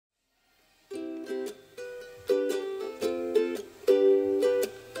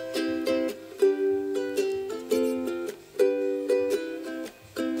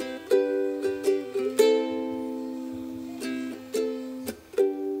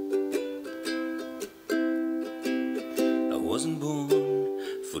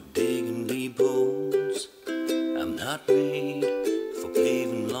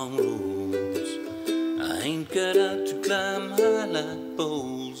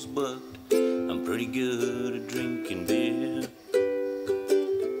balls, but I'm pretty good at drinking beer.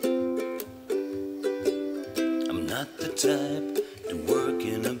 I'm not the type to work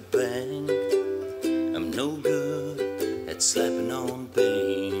in a bank. I'm no good at slapping on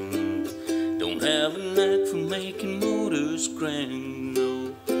paint. Don't have a knack for making motors crank,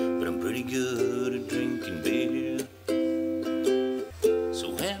 no, but I'm pretty good at drinking beer.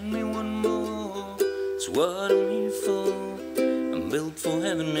 So hand me one more, it's what I'm here for. I'm built for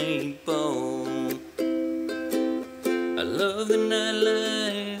having 8 ball. I love the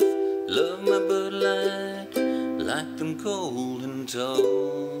nightlife, love my Bud Light, like them cold and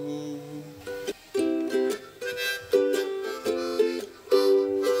tall.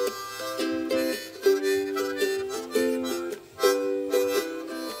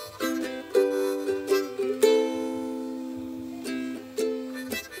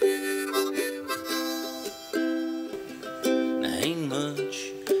 Ain't much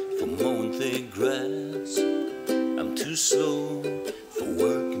for mowing thick grass. I'm too slow for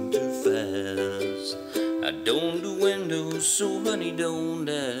working too fast. I don't do windows, so honey, don't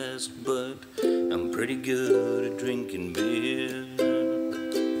ask. But I'm pretty good at drinking beer.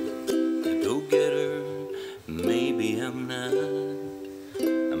 A go-getter, maybe I'm not.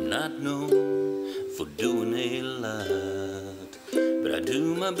 I'm not known for doing a lot, but I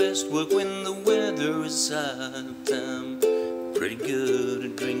do my best work when the weather is hot. I'm pretty good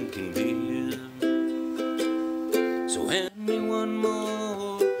at drinking beer. So hand me one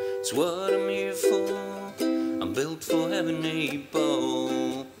more, it's what I'm here for. I'm built for having 8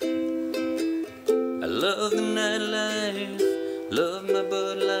 ball. I love the nightlife, love my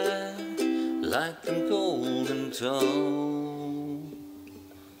Bud Light, like them cold and tall.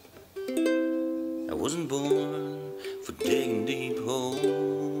 I wasn't born for digging deep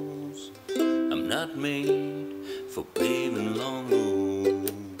holes. I'm not made for paving long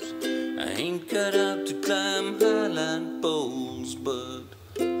roads. I ain't cut out to climb highline poles, but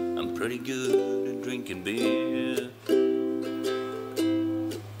I'm pretty good at drinking beer.